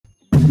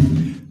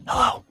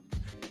Hello,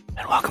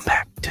 and welcome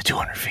back to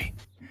 200 Feet.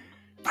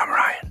 I'm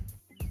Ryan.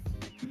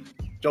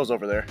 Joe's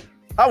over there.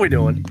 How we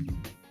doing?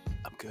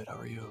 I'm good. How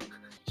are you?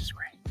 Just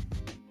great.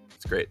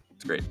 It's great.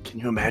 It's great.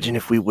 Can you imagine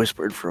if we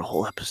whispered for a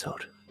whole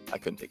episode? I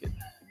couldn't take it.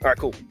 All right,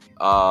 cool.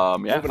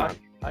 Yeah. Moving on.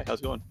 Hi.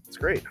 How's it going? It's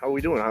great. How are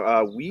we doing?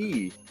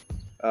 We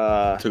Took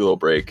a little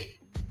break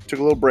took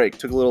a little break.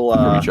 Took a little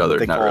from each other. what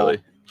they Not call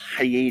really.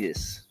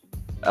 hiatus.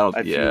 I don't.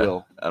 if you Yeah.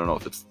 will. I don't know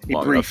if it's A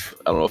long brief.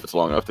 enough. I don't know if it's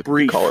long enough to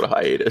Brief. call it a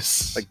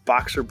hiatus. Like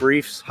boxer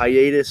briefs,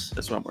 hiatus.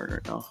 That's what I'm wearing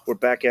right now. We're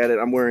back at it.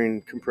 I'm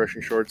wearing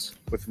compression shorts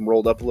with them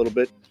rolled up a little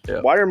bit.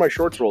 Yeah. Why are my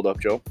shorts rolled up,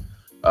 Joe?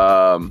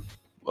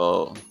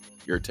 Well,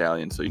 you're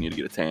Italian, so you need to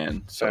get a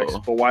tan. Facts.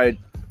 So But why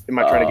am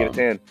I trying to get a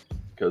tan?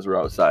 because we're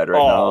outside right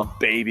Oh, now.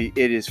 baby.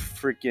 It is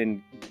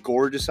freaking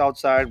gorgeous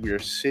outside. We are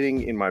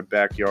sitting in my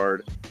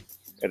backyard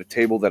at a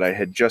table that I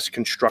had just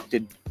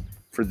constructed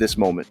for this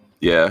moment.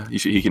 Yeah.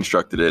 He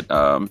constructed it.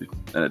 And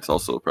it's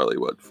also probably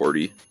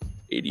 40,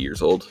 80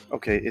 years old.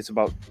 Okay, it's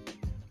about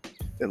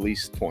at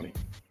least 20.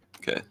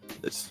 Okay.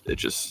 It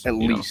just At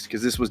least,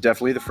 because this was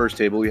definitely the first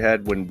table we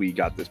had when we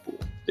got this pool,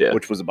 Yeah.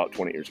 which was about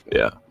 20 years ago.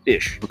 Yeah.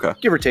 Ish. Okay.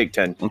 Give or take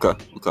 10 Okay.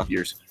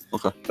 years.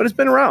 Okay. But it's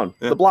been around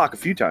Yeah. the block a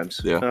few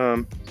times. Yeah.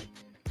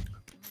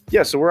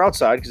 Yeah, so we're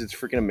outside because it's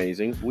freaking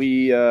amazing.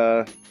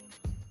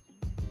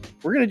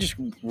 We're gonna just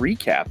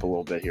recap a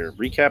little bit here.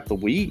 Recap the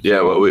week.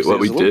 Yeah. What we It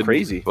was a little did.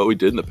 Crazy. What we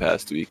did in the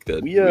past week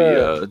that We,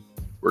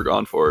 we're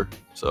gone for.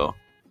 So.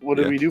 What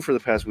did Yeah. we do for the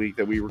past week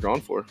that we were gone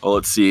for? Well,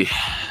 let's see.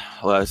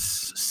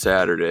 Last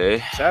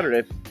Saturday.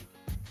 Saturday.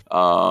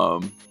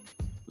 Was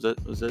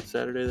that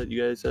Saturday that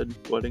you guys had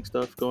wedding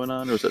stuff going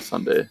on, or was that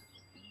Sunday?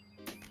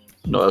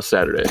 No, that was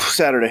Saturday.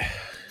 Saturday.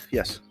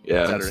 Yes.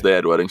 Yeah, Saturday. so they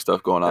had wedding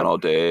stuff going on Yep. all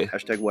day,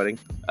 Hashtag wedding.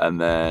 and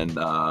then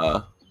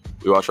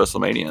we watched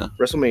WrestleMania.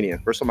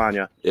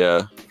 WrestleMania.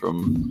 Yeah,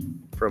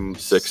 from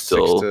 6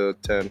 till- to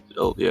 10.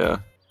 yeah,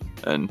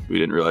 and we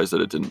didn't realize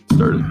that it didn't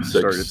start at 6.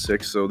 Started at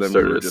 6, so then we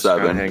Started were at just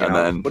 7, kinda hanging and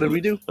out. then- What did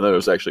we do? And then it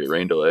was actually a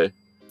rain delay.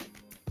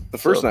 The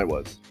first so- night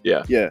was.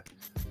 Yeah. Yeah.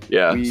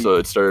 Yeah, We- so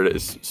it's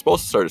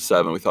supposed to start at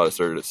 7. We thought it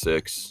started at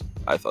 6.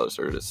 I thought it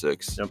started at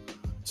 6. Yep.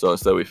 So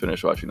instead, we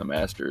finished watching the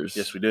Masters.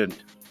 Yes, we did.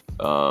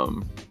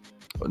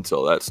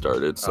 Until that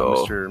started.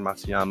 So Mr.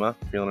 Matsuyama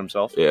feeling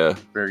himself. yeah,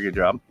 Very good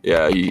job.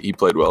 yeah, he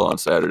played well on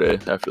Saturday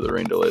after the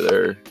rain delay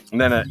there. And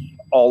then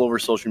all over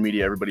social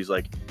media, everybody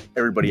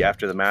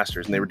after the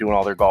Masters, and they were doing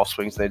all their golf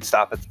swings. They'd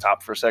stop at the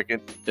top for a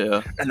second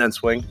Yeah, and then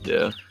swing.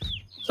 yeah.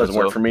 Doesn't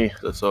work for me.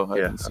 That's so I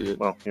Yeah. can see it.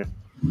 Well, yeah.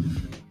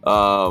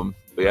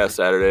 But yeah,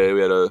 Saturday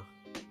we had a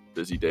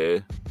busy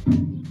day.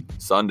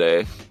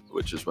 Sunday,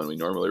 which is when we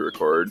normally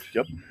record.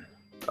 Yep.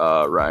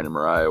 Ryan and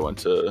Mariah went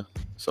to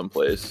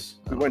someplace.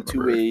 We went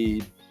to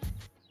a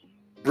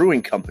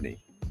brewing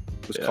company.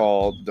 It was Yeah.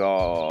 called,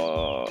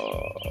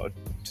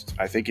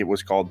 I think it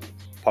was called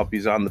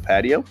Puppies on the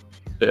Patio,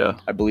 Yeah,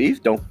 I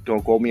believe. Don't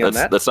quote me on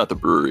that. that's not the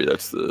brewery.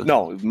 That's the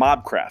No,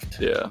 Mobcraft.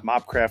 Yeah,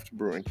 Mobcraft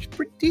Brewing.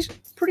 Pretty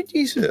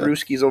decent Yeah.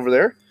 brewskis over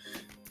there.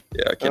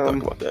 yeah. I can't talk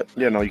about that.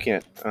 Yeah, no, you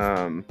can't.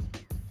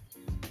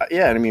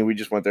 Yeah, I mean, we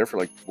just went there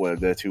for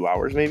 2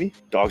 hours maybe.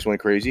 Dogs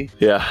went crazy.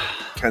 Yeah,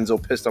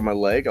 Kenzo pissed on my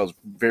leg. I was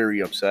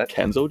very upset.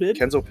 Kenzo did.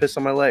 Kenzo pissed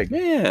on my leg.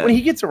 Man, When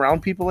he gets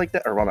around people like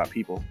that, or well, not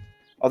people,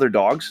 other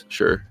dogs,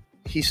 sure.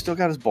 he's still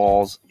got his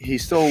balls.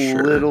 He's still a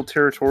Sure. little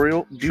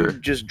territorial. Dude Sure.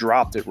 just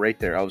dropped it right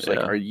there. I was like,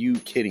 Yeah. are you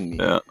kidding me?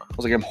 Yeah, I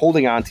was like, I'm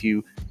holding on to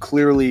you.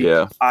 Clearly,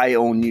 yeah. I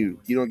own you.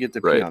 You don't get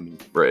to pee Right. on me.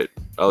 Right.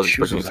 I was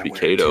Shoes expecting it was to I be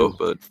wearing, Kato, too?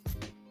 but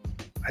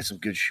I had some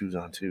good shoes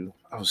on too.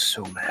 I was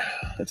so mad.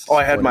 that's Oh,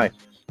 I had funny.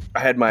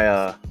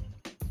 my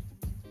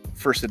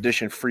first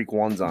edition Freak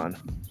ones on.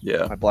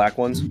 Yeah, My black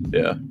ones.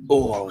 yeah.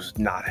 Oh, I was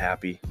not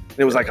happy.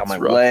 It was Yeah, like on my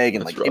that's rough. leg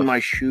and That's like in rough. my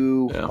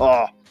shoe.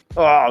 Yeah.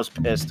 Oh, I was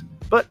pissed.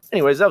 But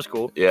anyways, that was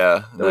cool.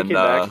 Yeah. Then we came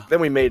back. Then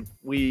we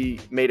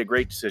made a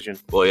great decision,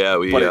 Well, yeah,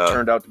 we but it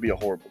turned out to be a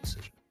horrible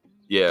decision.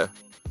 yeah.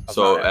 was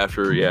So not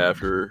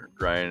after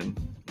Ryan and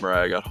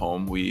Mariah got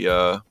home, we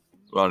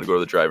wanted to go to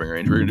the driving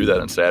range. We were gonna do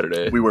that on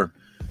Saturday, We were.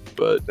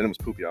 but Then it was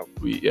poopy out.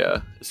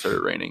 it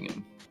started raining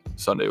and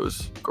Sunday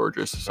was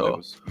gorgeous. So it So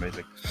was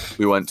amazing.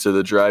 we went to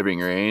the driving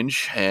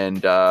range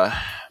and Yeah,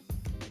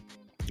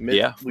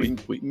 we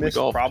we missed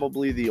golfed.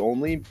 probably the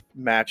only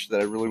match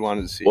that I really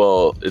wanted to see.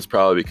 well, it's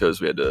probably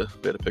because we had to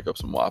pick up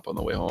some WAP on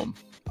the way home.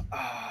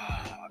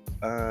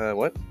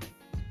 What?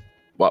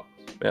 WAP.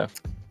 Yeah.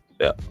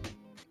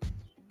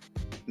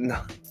 No,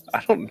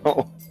 I don't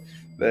know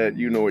that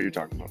you know what you're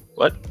talking about.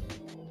 What?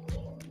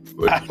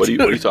 What are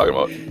you talking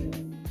about?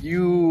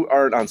 You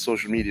aren't on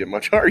social media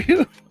much, are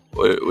you?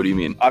 What do you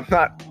mean? I'm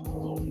not.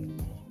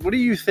 What do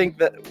you think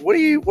that? What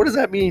does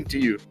that mean to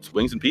you? It's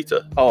wings and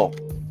pizza. Oh,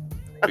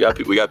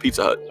 We got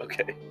Pizza Hut.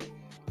 okay.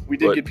 We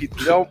did What? get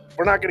pizza. No,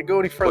 we're not going to go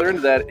any further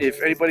into that.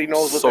 If anybody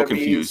knows what So that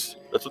confused.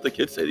 That's what the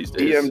kids say these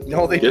days. means,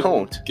 no, they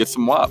don't. Get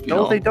some WAP. You No,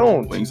 know? they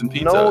don't. Wings and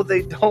pizza. No,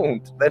 they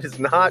don't. That is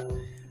not.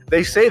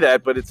 They say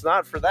that, but it's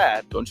not for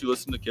that. Don't you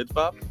listen to Kids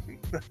Bop?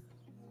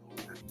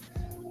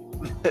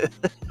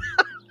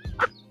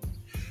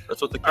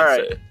 That's what the kids All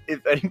right. say.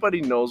 If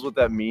anybody knows what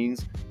that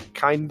means,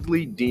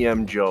 kindly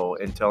DM Joe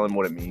and tell him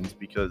what it means,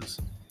 because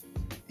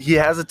he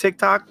has a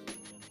TikTok,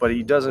 but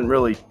he doesn't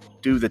really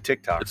do the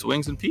TikTok. It's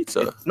wings and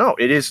pizza. No,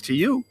 it is to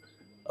you.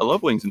 I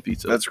love wings and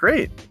pizza. That's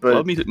great. But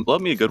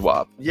love me a good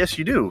wop. yes,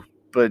 you do.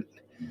 But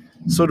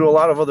so do a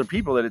lot of other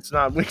people that it's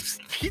not wings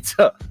and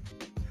pizza.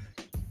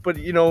 But,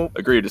 you know,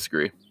 Agree or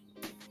disagree?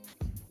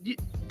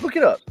 look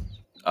it up.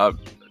 Uh, Do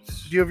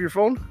you have your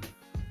phone?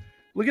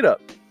 Look it up.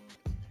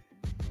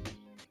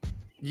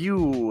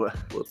 You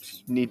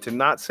Whoops. need to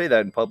not say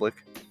that in public.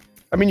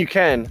 I mean, you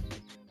can,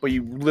 but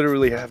you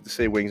literally have to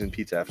say wings and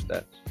pizza after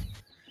that.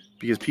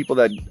 Because people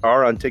that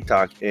are on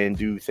TikTok and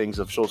do things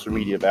of social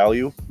media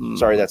value,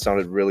 sorry, that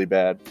sounded really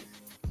bad.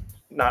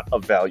 Not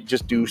of value,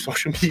 just do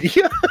social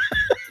media.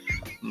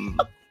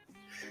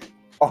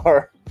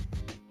 Are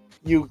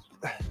you?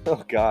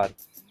 Oh God.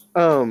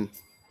 Oh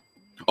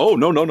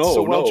no.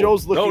 So while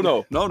Joe's looking-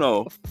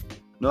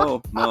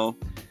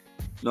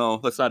 No.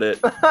 That's not it.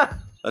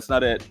 That's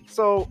not it.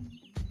 So.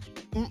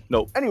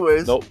 Nope.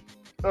 Anyways. Nope.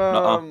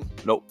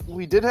 Nope.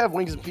 We did have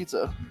wings and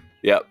pizza.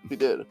 Yep. We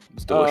did.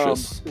 It's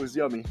delicious. It was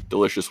yummy.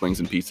 Delicious wings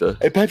and pizza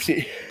And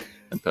Pepsi.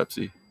 and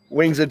Pepsi.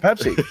 Wings and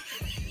Pepsi.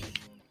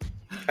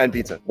 And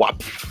pizza.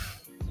 Wop.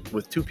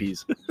 With 2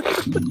 P's.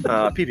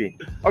 PP.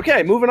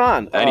 Okay, moving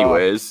on.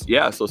 Anyways,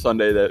 so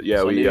Sunday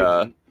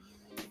Sunday.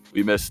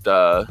 we missed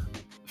the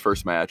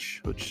first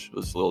match, which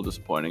was a little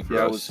disappointing for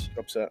I us. was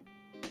upset.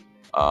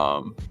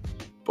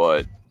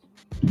 But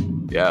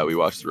yeah, we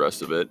watched the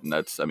rest of it, and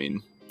that's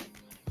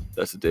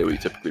the day we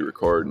typically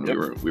record, and Yep.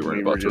 we weren't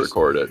We about were to just-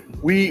 record it.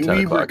 We 10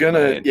 were o'clock at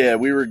gonna night.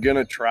 we were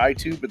gonna try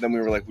to, but then we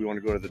were like, we want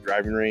to go to the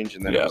driving range,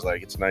 and then it Yeah. was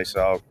like, it's nice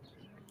out.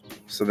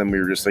 So then we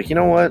were just like, you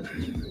know what?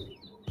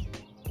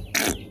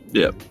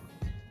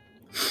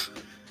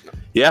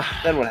 Yeah.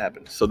 Then what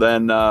happened? So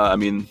then,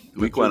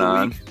 week through went the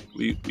on.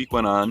 Week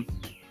went on.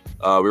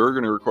 We were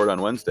going to record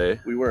on Wednesday,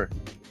 We were.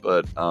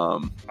 but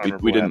remember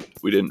we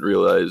what didn't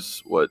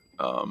realize what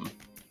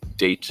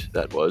date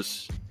that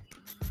was.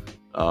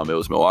 It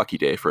was Milwaukee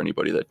Day for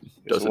anybody that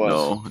doesn't was.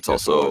 know. It's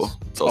Yes, it also was.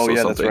 it's also yeah,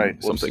 that's something right.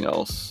 Whoops. something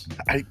else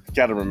I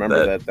gotta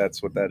remember that.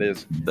 That's what that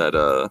is. that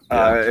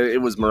yeah.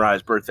 It was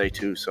Mariah's birthday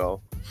too,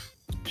 so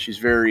she's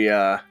very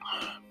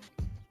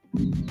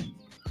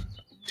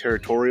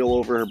territorial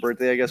over her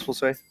birthday, I guess we'll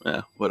say.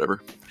 Yeah,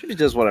 whatever. She just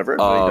does whatever.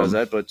 Everybody does Um,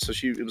 that, but so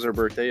it was her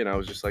birthday, and I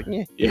was just like,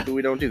 Yeah. maybe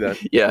we don't do that.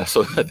 Yeah,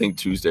 so I think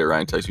Tuesday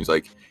Ryan texted me, he's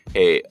like,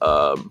 "Hey,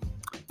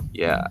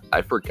 yeah,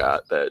 I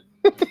forgot that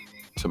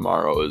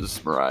tomorrow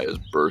is Mariah's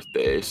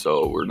birthday,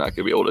 so we're not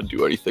gonna be able to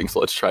do anything. So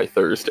let's try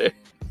Thursday."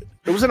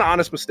 It was an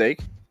honest mistake.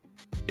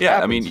 Yeah,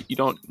 Happens. I mean, you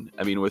don't.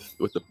 I mean, with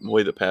the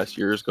way the past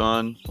year's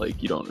gone,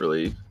 like you don't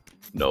really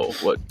know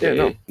what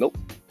day, Nope.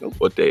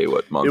 what day,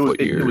 what month, what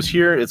year. It was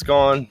here. It's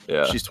gone.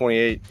 Yeah. She's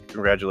 28.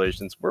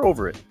 Congratulations. We're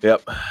over it.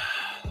 Yep.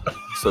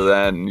 So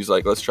then he's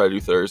like, "Let's try to do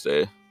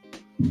Thursday."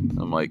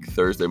 I'm like,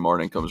 Thursday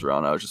morning comes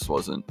around, I just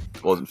wasn't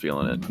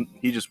feeling it.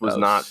 He just was That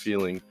not was-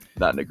 feeling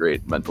Not in a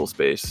great mental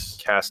space.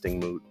 casting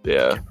mood.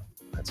 Yeah,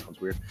 That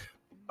sounds weird.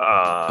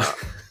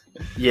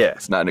 Yeah.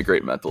 it's not in a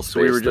great mental space.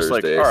 So we were just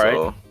like, Thursday, all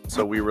right. so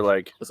So we were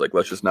like, it's like,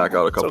 let's just knock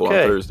out a couple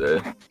okay. on Thursday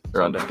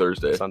or on Sunday.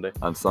 Thursday Sunday.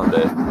 on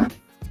Sunday,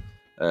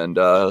 and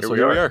so we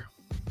here we are. are.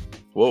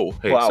 Whoa,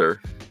 hey, Wow. sir.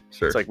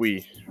 It's like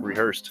we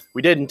rehearsed.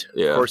 We didn't.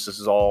 Yeah. Of course, this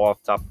is all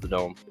off the top of the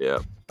dome. Yeah,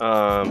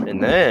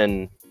 And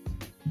then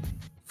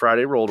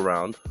Friday rolled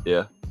around.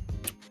 yeah,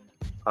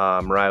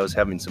 Mariah was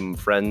having some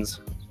friends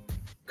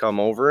come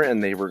over,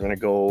 and they were going to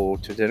go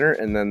to dinner.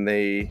 And then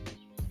the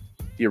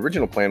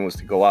original plan was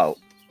to go out.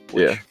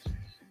 Yeah.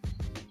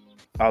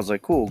 I was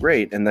like, cool,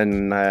 great. And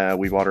then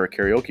we bought her a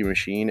karaoke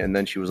machine. And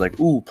then she was like,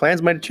 ooh,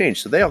 plans might have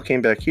changed. So they all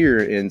came back here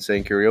and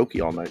sang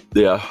karaoke all night.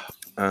 yeah.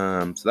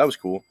 So that was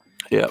cool.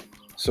 Yeah.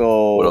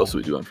 So What else did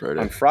we do on Friday?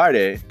 on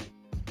Friday,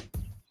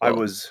 I Oh,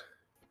 was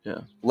yeah.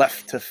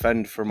 left to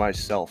fend for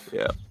myself.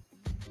 Yeah.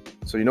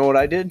 So you know what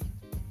I did?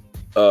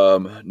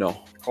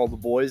 No. Called the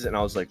boys, and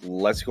I was like,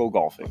 let's go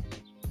golfing.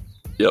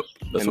 Yep,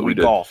 that's and what we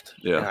did. golfed.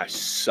 Yeah. And I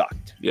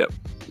sucked. We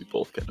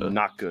both kind of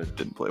Not good.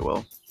 didn't play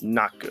well.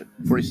 Not good.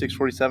 46,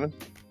 47?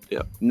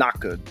 Yeah. Not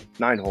good.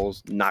 9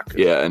 holes. Not good.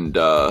 Yeah, and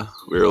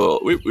we were a little.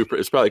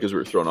 It's probably because we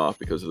were thrown off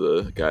because of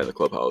the guy in the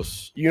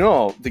clubhouse. You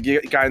know, the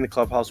guy in the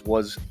clubhouse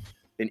was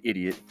an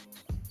idiot.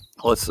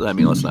 Let's not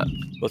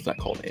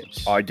call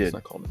names. Oh, I did. Let's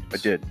not call names. I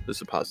did. This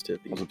is I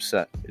positivity. was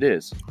upset. It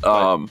is.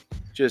 But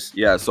just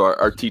Yeah. So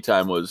our tee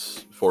time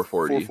was 4:40,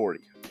 440.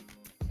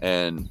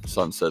 and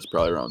sunset's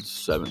probably around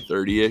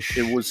 7:30 ish.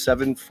 It was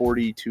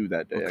 7:42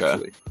 that day, Okay.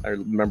 actually. I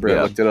remember Yeah.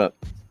 I looked it up.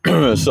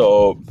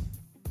 So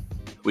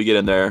we get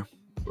in there.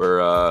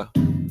 We're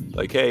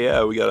like, hey,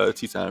 yeah, we got a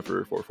tee time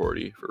for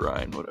 4:40 for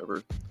Ryan,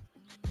 whatever.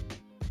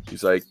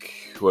 He's like,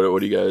 what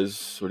do you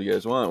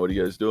guys want? What are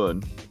you guys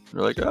doing?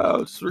 We're like,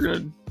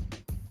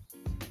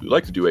 we'd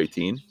like to do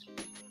 18. And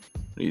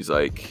he's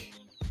like,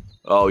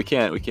 oh, we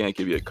can't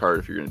give you a card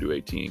if you're gonna do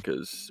 18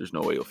 because there's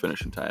no way you'll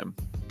finish in time.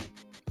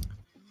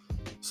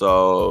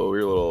 So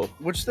we're a little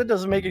Which that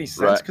doesn't make any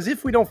sense, Right. because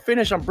if we don't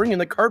finish, I'm bringing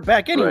the cart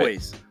back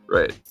anyways.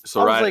 right.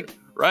 So I was Ryan, like,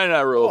 Ryan and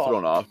I were a little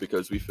thrown off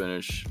because we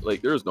finished,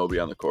 like, there was nobody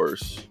on the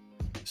course.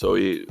 So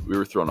we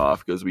were thrown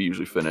off because we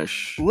usually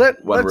finish when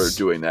we're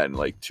doing that in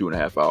like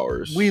 2.5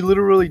 hours. We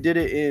literally did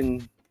it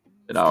in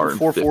an hour and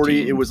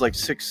 4:40. It was like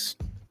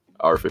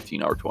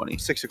 15, hour 20.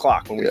 6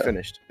 o'clock when we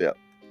finished. Yeah.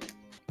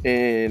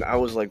 And I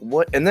was like,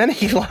 what? And then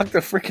he locked the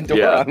freaking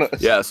door on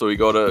us. Yeah, so we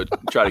go to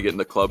try to get in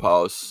the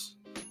clubhouse,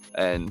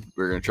 and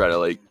we're going to try to,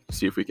 like,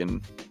 see if we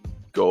can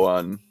go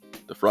on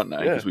the front 9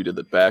 because we did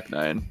the back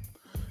 9.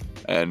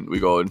 And we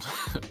go and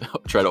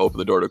try to open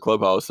the door to the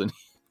clubhouse, and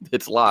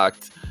it's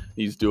locked.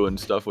 He's doing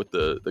stuff with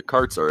the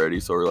carts already,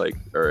 so we're like,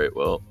 all right,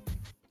 well,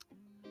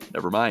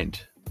 never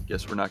mind.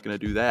 Guess we're not going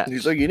to do that.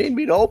 He's like, you need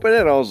me to open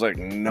it? I was like,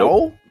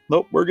 no.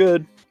 Nope, we're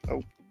good.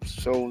 Oh,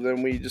 so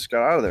then we just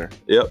got out of there.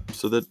 Yep,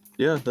 so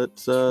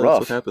that's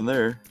what happened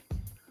there.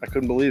 I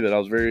couldn't believe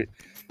it.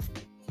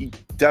 He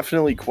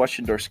definitely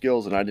questioned our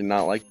skills, and I did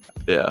not like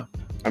that. Yeah.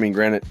 I mean,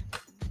 granted,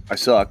 I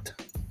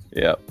sucked.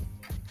 Yeah.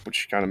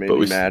 Which kind of made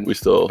me mad. We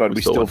still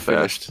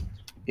finished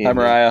in Hi,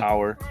 Mariah. an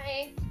hour.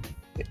 Hi.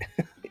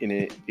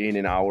 in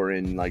an hour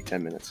in like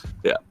 10 minutes.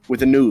 Yeah.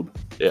 With a noob.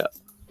 Yeah.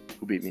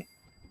 Who beat me?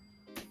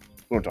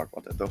 We won't talk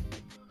about that though.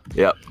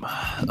 Yep.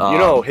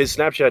 His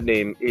Snapchat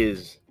name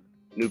is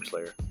Noob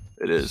Slayer.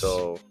 It is.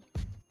 So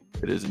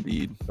it is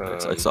indeed.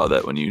 I saw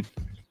that when you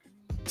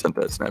sent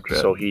that Snapchat.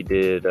 So he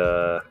did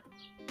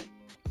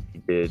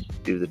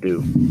do the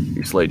do.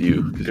 He slayed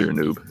you because you're a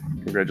noob.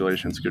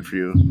 Congratulations. Good for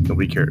you.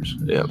 Nobody cares.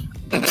 Yep.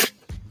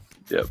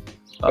 Yep.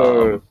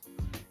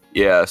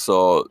 Yeah,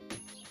 so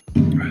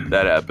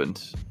that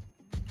happened.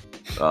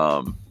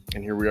 And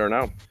here we are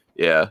now.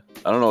 Yeah.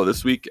 I don't know.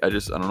 This week I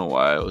don't know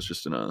why. I was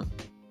just in a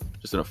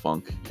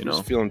funk, you know.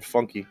 Just feeling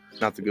funky.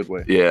 Not the good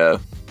way. Yeah.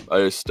 I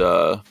just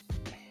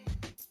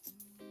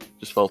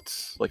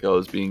felt like I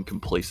was being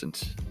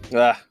complacent.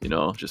 You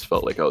know, just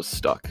felt like I was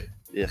stuck.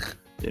 Ugh.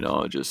 You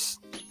know, just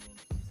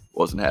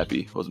wasn't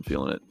happy, wasn't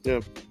feeling it.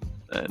 Yeah.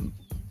 And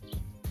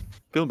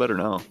feeling better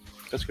now.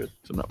 That's good.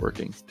 So I'm not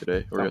working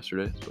today or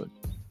yesterday, but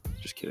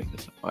just kidding.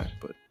 That's not why.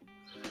 But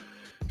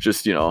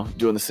just, you know,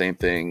 doing the same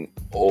thing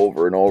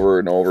over and over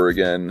and over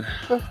again.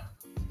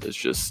 It's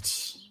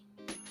just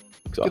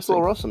exhausting. It's a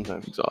little rough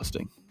sometimes.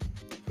 Exhausting.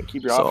 But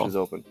keep your options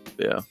open.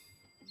 Yeah.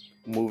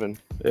 Moving.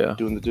 Yeah.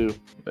 Doing the do.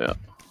 Yeah.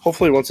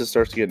 Hopefully once it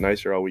starts to get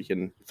nicer, we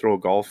can throw a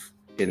golf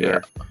in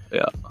there.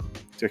 Yeah.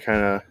 To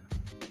kind of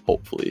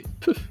hopefully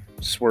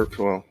swerve.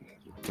 Well,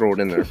 throw it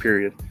in there.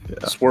 Period.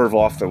 Yeah. Swerve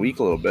off the week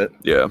a little bit.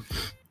 Yeah.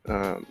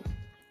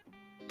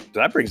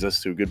 That brings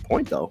us to a good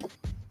point, though.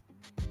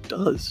 It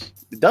does.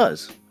 It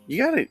does. You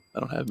gotta. I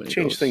don't have many.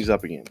 Change things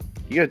up again.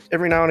 You got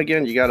every now and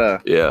again. You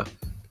gotta. Yeah.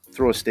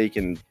 Throw a stake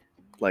in,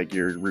 like,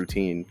 your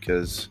routine,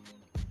 because,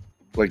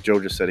 like Joe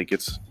just said, it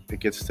gets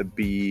to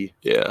be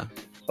a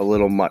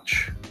little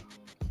much.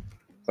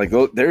 Like,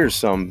 there's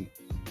some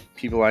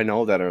people I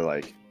know that are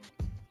like,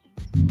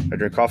 I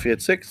drink coffee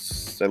at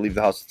 6, I leave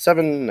the house at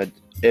 7,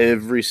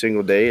 every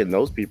single day, and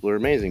those people are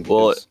amazing.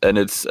 Well, and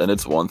it's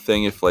one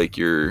thing if, like,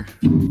 you're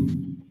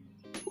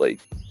like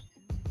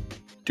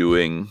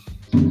doing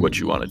what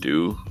you want to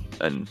do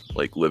and,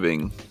 like,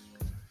 living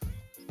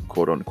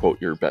quote unquote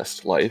your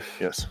best life.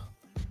 Yes.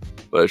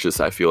 But it's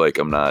just I feel like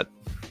I'm not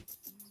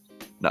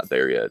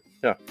there yet.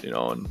 Yeah. You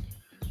know, and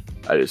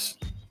it's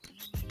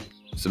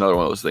another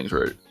one of those things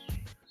where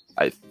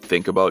I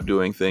think about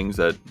doing things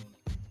that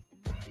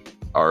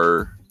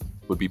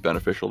would be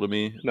beneficial to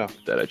me. No.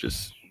 That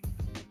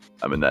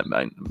I'm in that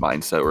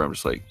mindset where I'm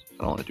just like, I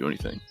don't want to do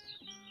anything.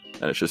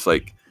 And it's just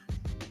like,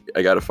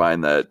 I got to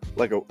find that.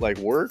 Like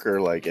work or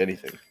like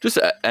anything? Just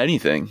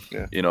anything.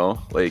 Yeah. You know,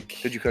 like.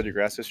 Did you cut your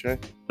grass yesterday?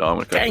 No, I'm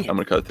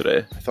gonna cut it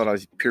today. I thought I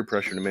was peer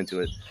pressuring him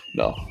into it.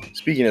 No.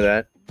 Speaking of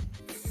that,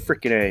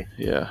 freaking A.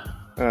 Yeah.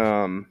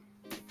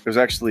 It was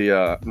actually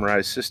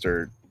Mariah's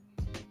sister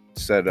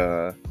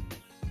said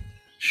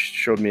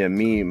showed me a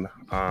meme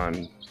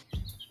on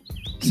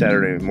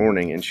Saturday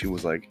morning, and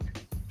she's like,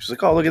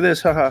 oh, look at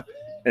this, haha.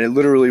 And it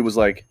literally was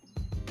like,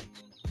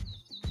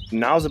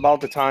 now's about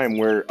the time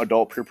where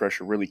adult peer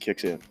pressure really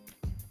kicks in.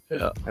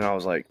 Yeah. And I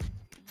was like,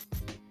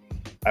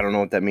 I don't know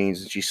what that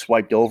means. And she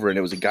swiped over, and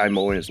it was a guy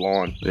mowing his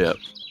lawn. Yeah.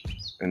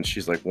 And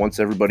she's like, once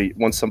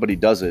somebody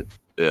does it,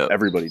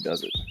 everybody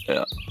does it.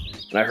 Yeah.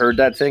 And I heard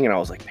that thing, and I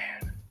was like,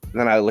 man. And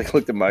then I like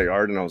looked at my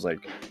yard, and I was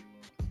like,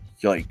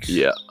 yikes.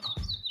 Yeah.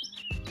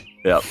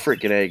 Yeah.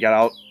 Freaking A. Got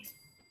out.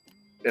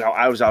 You know,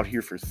 I was out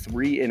here for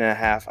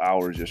 3.5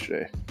 hours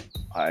yesterday.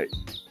 I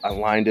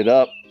lined it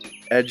up,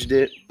 edged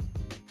it,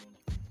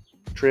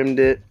 trimmed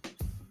it,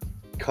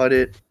 cut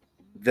it.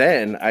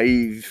 Then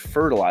I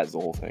fertilized the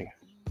whole thing.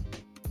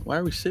 Why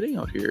are we sitting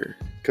out here?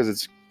 Because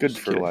it's good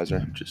fertilizer.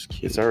 I'm just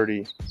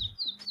kidding.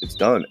 It's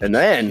done. And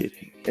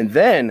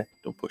then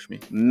don't push me.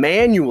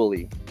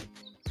 Manually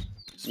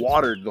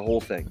watered the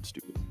whole thing. That's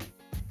stupid.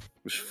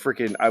 It was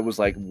freaking, I was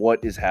like,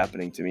 what is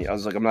happening to me? I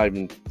was like, I'm not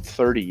even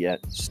 30 yet.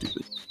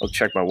 Stupid. I'll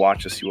check my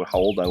watch to see how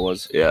old I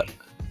was. Yeah.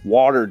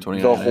 Watered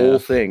the whole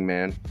thing,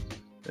 man.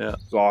 Yeah. It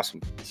was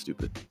awesome.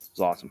 Stupid. It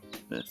was awesome.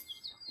 Yeah.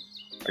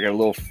 I got a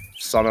little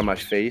sun on my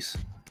face.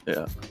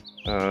 Yeah.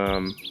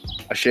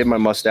 I shaved my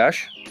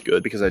mustache.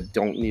 Good. Because I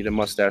don't need a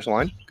mustache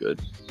line.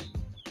 Good.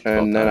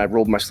 And then I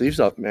rolled my sleeves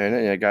up, man,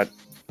 and I got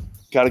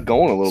it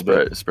going a little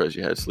bit. Surprised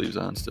you had sleeves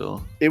on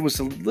still. It was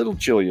a little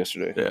chilly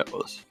yesterday. Yeah, it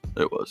was.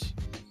 It was.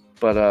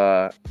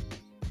 But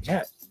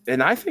yeah,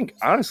 and I think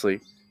honestly,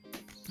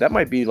 that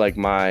might be like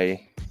my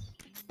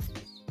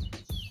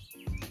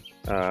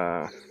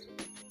can't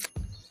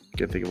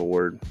think of a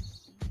word.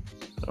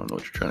 I don't know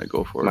what you're trying to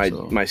go for.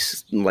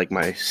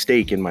 My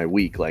stake in my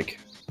week, like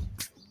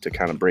to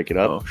kind of break it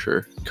up. Oh,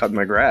 sure. Cutting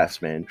my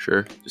grass, man.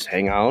 Sure. Just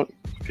hang out.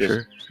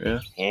 Sure. Yeah.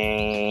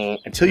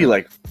 Until you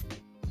like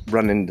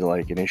run into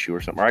like an issue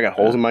or something. Or I got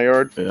holes in my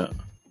yard. Yeah.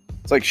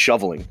 It's like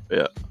shoveling.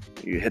 Yeah.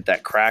 You hit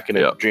that crack and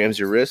it jams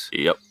your wrist.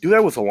 Yep. Do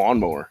that with a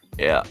lawnmower.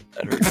 Yeah.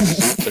 That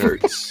hurts. It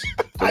hurts.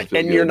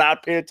 And you're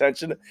not paying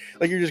attention.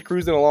 Like you're just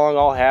cruising along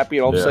all happy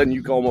and all of a sudden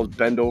you can almost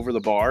bend over the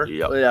bar.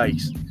 Yep.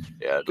 Yikes.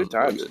 Yeah. Good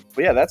times.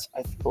 But yeah,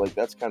 I feel like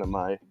that's kind of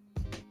my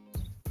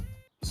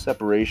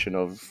separation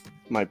of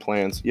my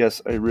plans.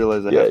 Yes, I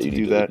realize I have to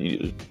do that. You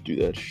need to do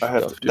that. I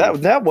have to.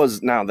 That was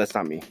that's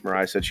not me.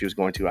 Mariah said she was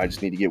going to. I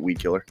just need to get weed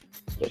killer.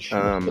 The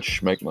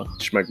schmegma.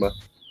 Schmegma.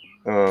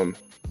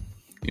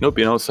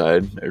 Being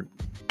outside,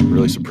 I'm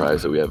really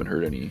surprised that we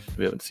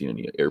haven't seen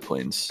any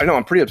airplanes. I know,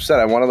 I'm pretty upset.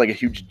 I wanted like a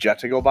huge jet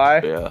to go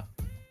by. Yeah.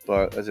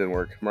 But that didn't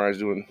work. Mariah's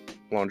doing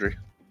laundry.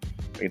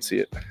 I can see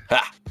it.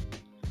 Ha!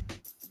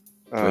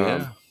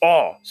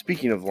 Oh,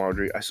 speaking of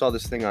laundry, I saw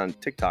this thing on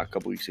TikTok a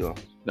couple weeks ago.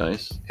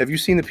 Nice. Have you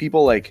seen the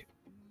people like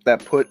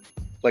that put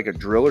like a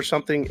drill or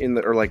something in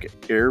or like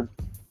air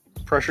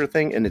pressure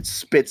thing and it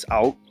spits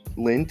out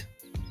lint?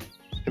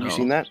 Have you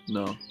seen that?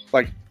 No.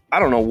 Like, I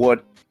don't know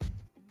what.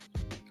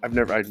 I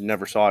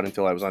never saw it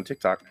until I was on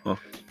TikTok. Huh.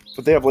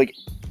 But they have like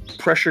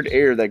pressured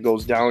air that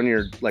goes down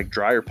your like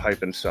dryer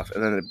pipe and stuff,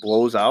 and then it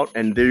blows out.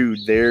 And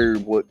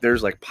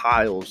there's like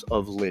piles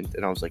of lint,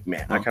 and I was like,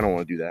 man, I kind of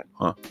want to do that.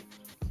 Huh.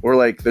 Or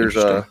like there's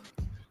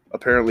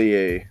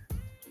apparently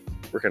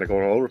we're kind of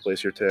going all over the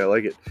place here today. I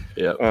like it.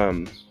 Yeah.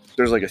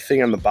 There's like a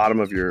thing on the bottom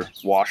of your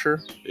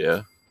washer.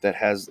 Yeah. That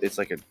has it's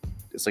like a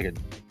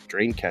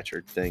drain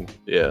catcher thing.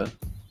 Yeah.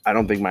 I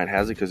don't think mine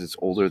has it because it's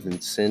older than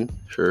Sin.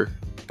 Sure.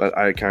 But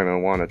I kind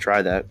of want to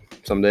try that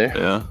someday.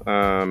 Yeah.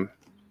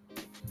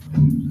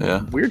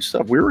 Yeah. Weird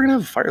stuff. We were going to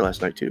have a fire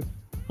last night, too.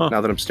 Huh.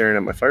 Now that I'm staring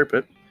at my fire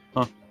pit.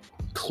 Huh.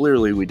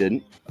 Clearly, we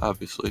didn't.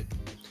 Obviously.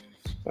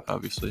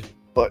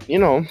 But, you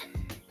got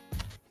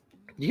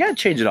to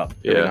change it up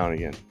every Yeah. now and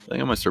again. I think I'm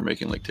going to start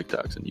making, like,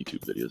 TikToks and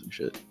YouTube videos and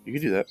shit. You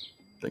could do that.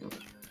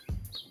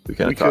 We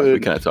kind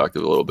of talked a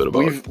little bit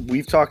about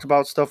We've talked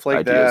about stuff like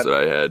ideas that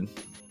I had.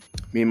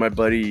 Me and my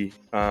buddy,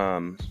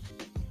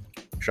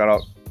 shout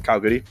out Kyle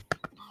Goody,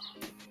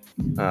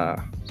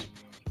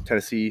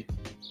 Tennessee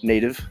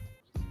native.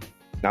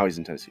 Now he's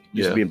in Tennessee.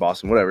 Used to be in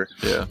Boston, whatever.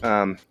 Yeah.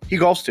 He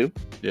golfs too.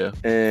 Yeah.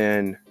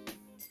 And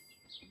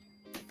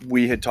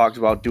we had talked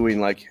about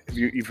doing like,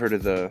 you've heard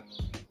of the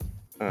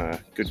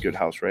Good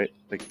House, right?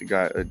 Like the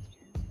guy,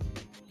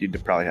 you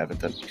probably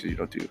haven't then because you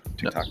don't do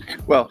TikTok. No.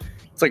 Well,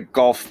 it's like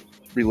golf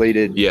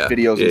related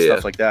videos and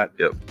stuff like that.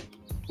 Yep.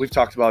 We've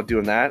talked about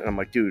doing that, and I'm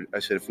like, dude, I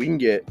said if we can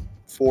get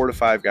 4 to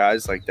 5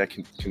 guys like that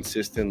can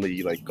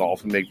consistently like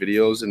golf and make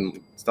videos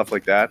and stuff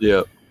like that.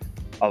 Yeah.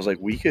 I was like,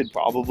 we could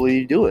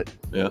probably do it.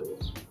 Yeah.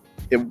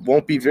 It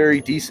won't be very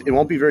decent. It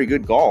won't be very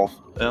good golf.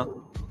 Yeah.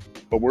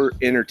 But we're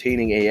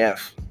entertaining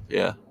AF.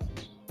 Yeah.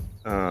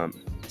 So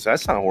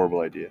that's not a horrible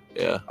idea.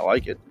 Yeah. I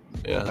like it.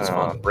 Yeah, that's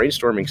fun.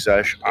 Brainstorming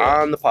sesh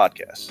on the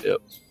podcast. Yep.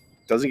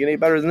 Doesn't get any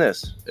better than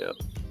this. Yep.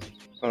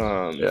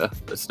 Yeah,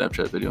 that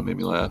Snapchat video made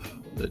me laugh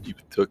that you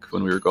took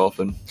when we were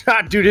golfing.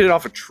 Dude hit it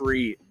off a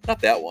tree. Not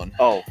that one.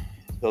 Oh,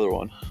 the other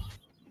one.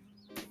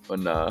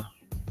 When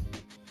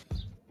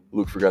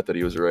Luke forgot that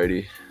he was a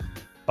righty.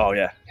 Oh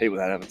yeah, hate when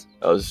that happens.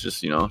 I was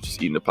just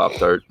eating a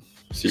Pop-Tart.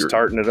 Just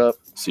tarting it up.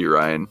 See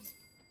Ryan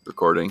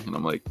recording, and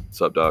I'm like,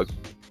 "What's up, dog?"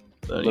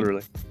 Then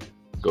literally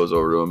goes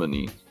over to him, and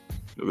he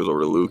goes over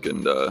to Luke,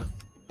 and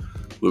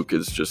Luke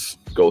is just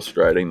ghost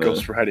riding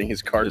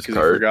his cart because he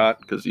forgot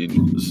because he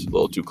was a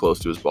little too close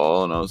to his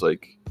ball, and I was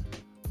like,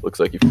 "Looks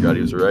like he forgot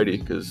he was a righty,"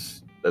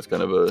 because that's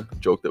kind of a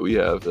joke that we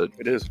have. That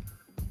it is.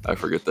 I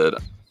forget that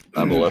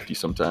I'm a lefty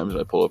sometimes,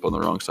 and I pull up on the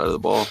wrong side of the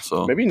ball.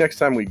 So maybe next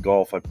time we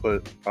golf, I'll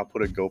put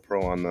a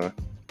GoPro on the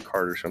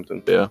cart or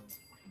something. Yeah.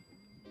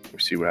 We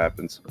see what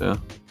happens. Yeah.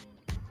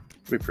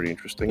 It'll be pretty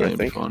interesting. I think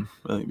it'd be fun.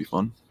 I think it'd be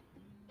fun.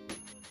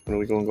 When are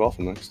we going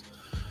golfing next?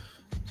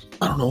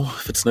 I don't know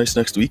if it's nice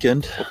next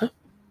weekend. Okay.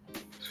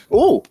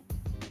 Oh,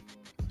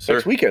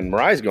 next weekend,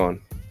 Mariah's gone.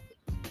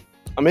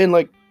 I'm in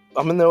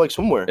there like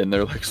somewhere. And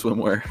they're like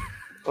swimwear.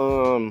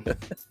 So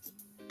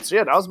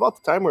yeah, that was about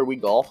the time where we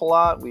golf a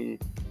lot.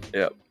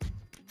 Yep.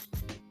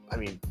 I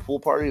mean, pool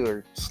parties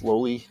are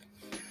slowly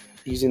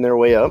easing their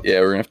way up. Yeah,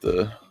 we're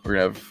gonna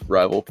have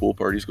rival pool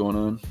parties going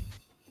on.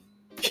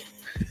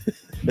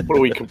 What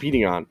are we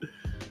competing on?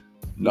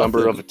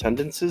 Number of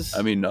attendances?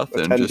 I mean,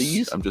 nothing.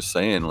 Attendees? I'm just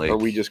saying, like. Are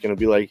we just gonna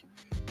be like,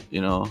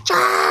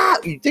 Ah!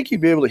 You think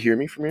you'd be able to hear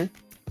me from here?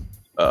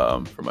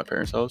 From my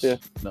parents' house? Yeah.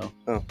 No.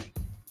 Oh.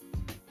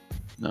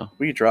 No.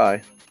 We could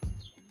try.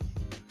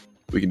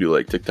 We can do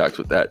like TikToks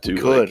with that too.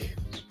 Could. Like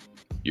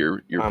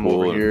your I'm pool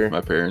over and here. my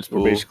parents' We're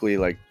pool. basically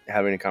like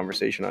having a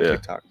conversation on Yeah.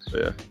 TikTok.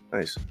 Yeah.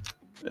 Nice.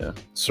 Yeah.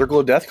 Circle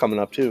of Death coming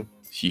up too.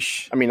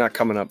 Yeesh. I mean, not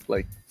coming up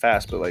like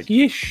fast, but like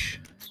Yeesh.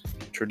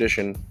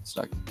 tradition. It's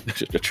not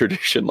a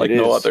tradition like It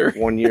no is other.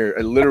 1 year.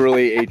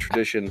 Literally a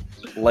tradition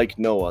like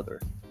no other.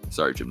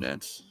 Sorry, Jim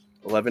Nance.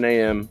 11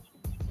 a.m.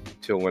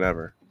 till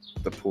whenever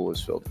the pool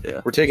is filled.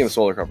 Yeah. We're taking the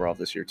solar cover off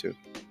this year too.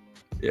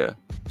 Yeah.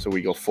 So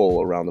we go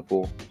full around the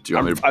pool. Do you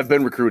want me to? I've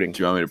been recruiting. Do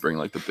you want me to bring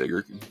like the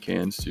bigger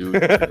cans too?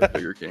 The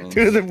bigger cans.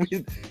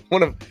 Dude,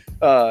 one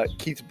of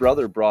Keith's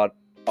brother brought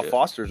a Yeah.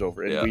 Foster's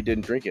over, and Yeah. we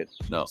didn't drink it.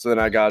 No. So then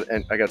I got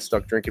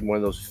stuck drinking one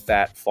of those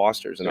fat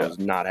Fosters, and I Yeah. was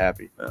not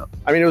happy. Yeah.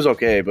 I mean, it was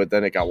okay, but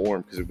then it got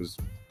warm because it was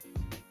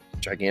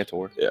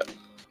Gigantor. Yeah.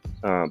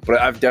 But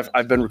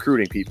I've been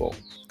recruiting people.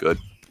 Good.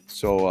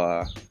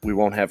 So we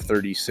won't have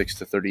 36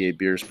 to 38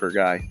 beers per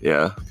guy.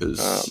 Yeah,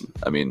 because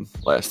I mean,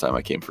 last time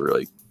I came for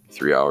like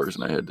 3 hours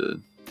and I had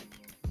to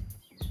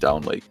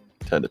down like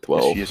 10 to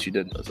 12. Yes, you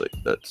did. I was like,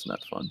 that's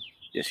not fun.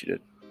 Yes, you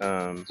did.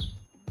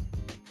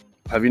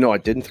 Have you know I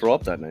didn't throw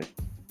up that night?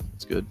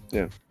 It's good.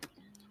 I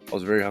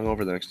was very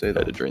hungover the next day, I though.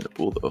 had to drain the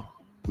pool though.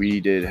 We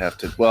did have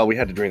to. Well, we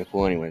had to drain the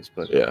pool anyways,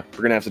 but Yeah.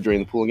 we're gonna have to drain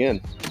the pool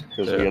again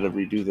because Yeah. we had to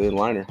redo the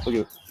liner. Look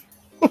at it.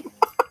 Love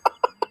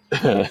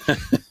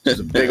There's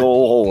a big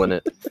old hole in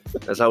it.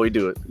 That's how we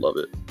do it.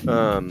 it. I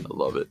Um,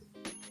 love it.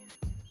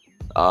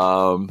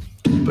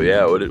 But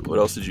yeah, what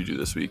else did you do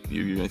this week? Did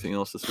you do anything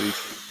else this week?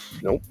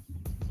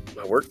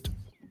 I worked.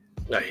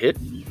 I hit.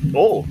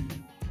 Oh,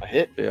 I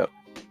hit. Yep.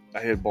 I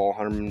hit ball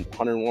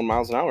 101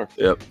 miles an hour.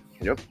 Yep.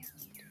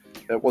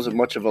 That wasn't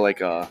much of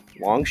a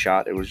long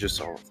shot. It was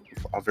just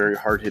a very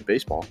hard hit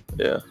baseball.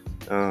 Yeah.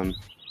 I'm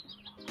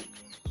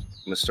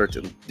gonna start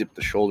to dip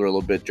the shoulder a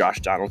little bit, Josh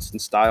Donaldson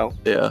style.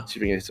 Yeah. See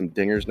if we can get some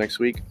dingers next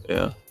week.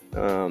 Yeah.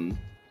 My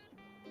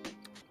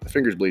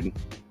finger's bleeding.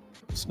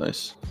 It's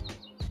nice.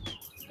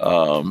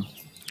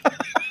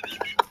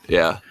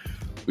 Yeah.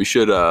 We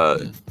should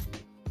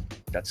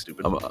That's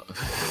stupid.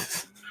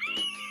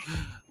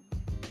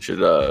 should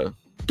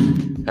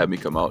have me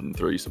come out and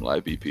throw you some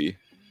live BP.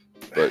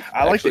 But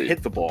I like to actually-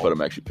 hit the ball. But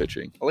I'm actually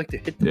pitching, I like to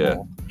hit the Yeah.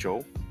 ball,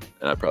 Joe.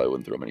 and I probably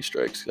wouldn't throw many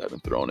strikes because I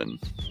haven't thrown in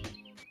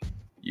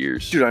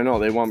years. Dude, I know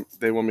they want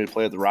me to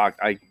play at the Rock.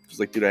 I was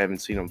like, dude, I haven't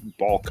seen a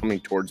ball coming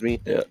towards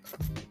me. Yeah.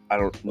 I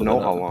don't Well, know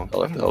then, how long.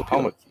 I'll have to help How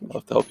you. much- I'll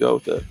have to help you out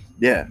with that.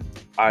 Yeah,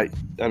 I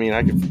mean,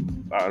 I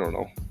don't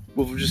know.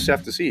 We'll just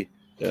have to see.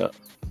 Yeah.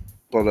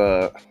 But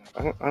I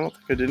don't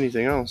think I did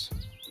anything else.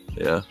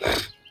 Yeah.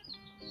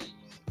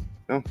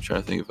 No. I'm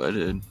trying to think if I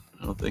did.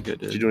 I don't think I did.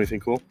 Did you do anything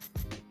cool?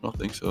 I don't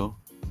think so.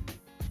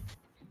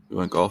 We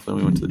went golfing.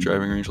 We went to the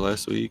driving range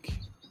last week.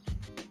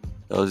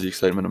 That was the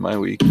excitement of my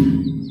week.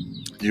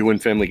 Did you win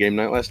family game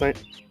night last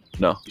night?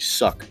 No. You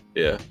suck.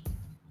 Yeah.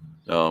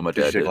 No, my Did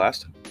you dad take did.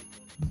 last?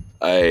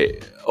 I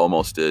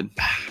almost did.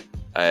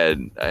 I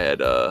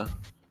had a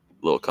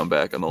little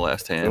comeback on the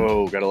last hand.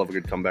 Oh, gotta love a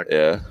good comeback.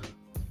 Yeah.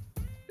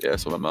 Yeah,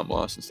 so my mom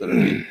lost instead of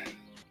me.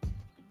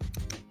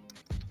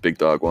 Big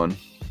dog won.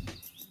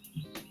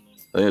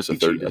 I think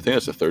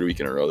it's the third week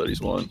in a row that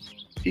he's won.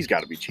 He's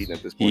got to be cheating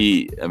at this point.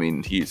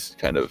 He's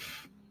kind of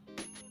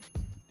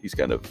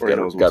Or he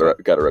knows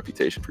what's got a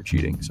reputation for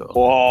cheating, so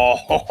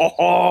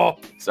Oh,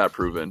 it's not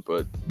proven,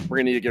 but we're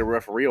gonna need to get a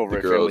referee over the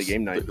at family girls,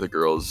 game night. the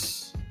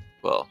girls,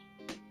 well,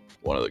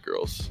 one of the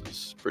girls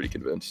is pretty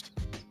convinced.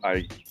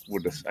 I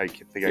think I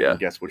Yeah, can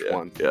guess which yeah,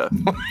 one. Yeah,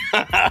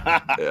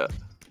 yeah.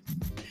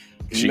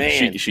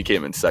 Man, She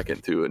came in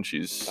second too, and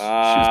she's not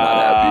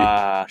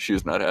happy. She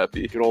was not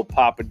happy. Good old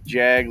Papa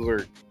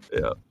Jagler.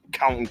 Yeah.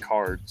 Counting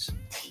cards.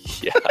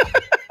 Yeah.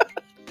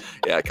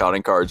 Yeah,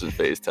 counting cards in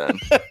phase 10.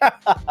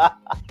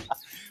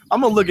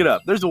 I'm gonna look it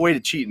up. There's a way to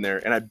cheat in there,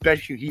 and I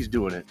bet you he's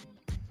doing it.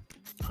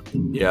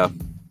 Yeah.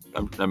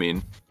 I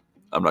mean,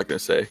 I'm not going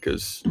to say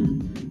because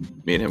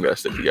me and him got to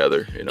stick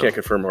together. You know? Can't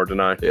confirm or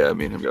deny. Yeah,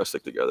 me and him got to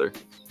stick together.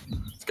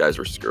 It's guys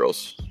versus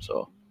girls.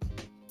 So,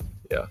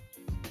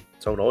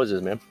 That's how it always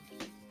is, man.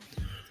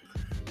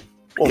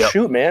 Well, Yep.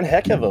 shoot, man.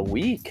 Heck of a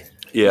week.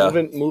 yeah.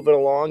 Moving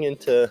along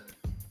into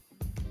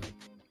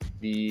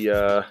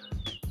the.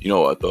 You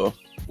know what, though?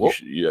 Whoop.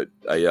 Give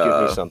Give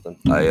me something.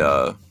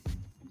 I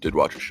did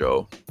watch a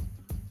show.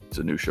 It's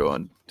a new show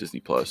on Disney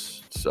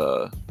Plus. It's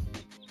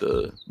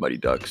the Mighty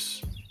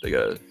Ducks. They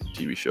got a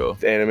TV show.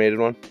 The animated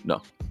one.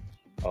 No,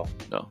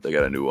 they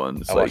got a new one.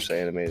 It's I like watched the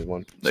animated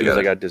one. As they soon as got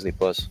I got Disney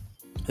Plus.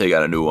 they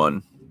got a new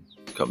one.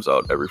 Comes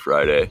out every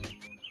Friday.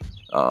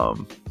 I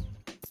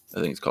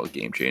think it's called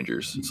Game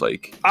Changers. It's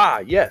like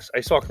Yes,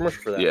 I saw a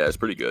commercial for that. yeah, it's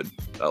pretty good.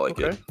 I like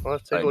Okay, it. I'll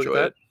have to I take a look enjoy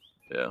at it.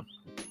 Yeah.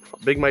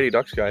 that. Big Mighty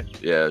Ducks guy.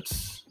 Yeah,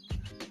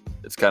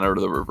 it's kind of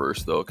the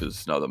reverse though,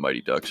 because now the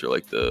Mighty Ducks are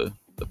like the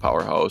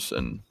powerhouse,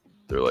 and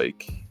they're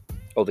like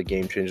Oh, the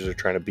Game Changers are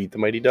trying to beat the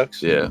Mighty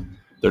Ducks. yeah,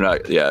 they're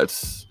not. Yeah,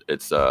 it's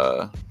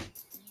I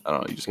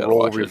don't know. You just gotta Role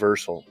watch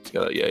reversal. it.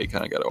 You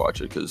kind of gotta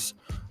watch it because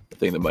I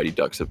think the Mighty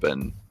Ducks have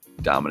been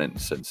dominant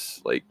since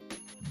like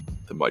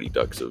the Mighty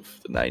Ducks of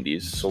the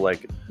 '90s. So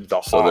like the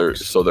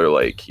Hawks. So they're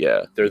like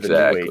yeah, They're the new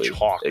exactly, age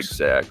Hawks.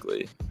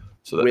 exactly.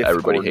 so that With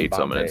everybody Gordon hates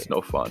him and Bombay. it's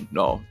no fun.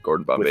 No,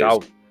 Gordon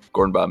Without,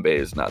 Bombay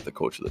is not the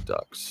coach of the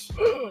Ducks.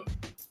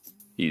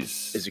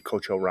 He's is it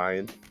Coach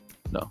O'Ryan?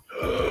 no,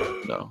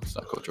 it's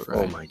not Coach Oh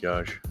O'Ryan. my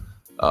gosh.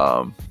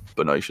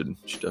 But no, you should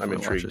definitely I'm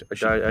intrigued. watch it. You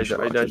should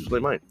I watch it. actually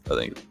might. I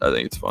think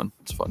it's fun.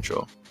 It's a fun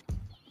show.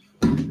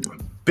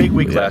 Big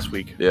week Yeah. last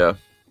week. Yeah.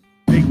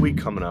 Big week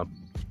coming up.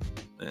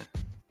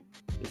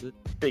 Is it?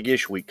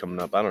 Big-ish week coming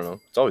up. I don't know.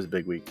 It's always a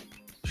big week.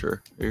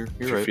 Sure. You're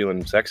If you're right.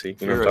 feeling sexy.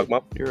 You know You're what I'm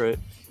talking about? You're right.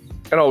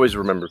 And always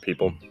remember,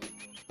 people,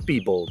 be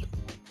bold.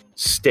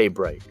 Stay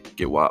bright.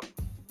 Get WAP.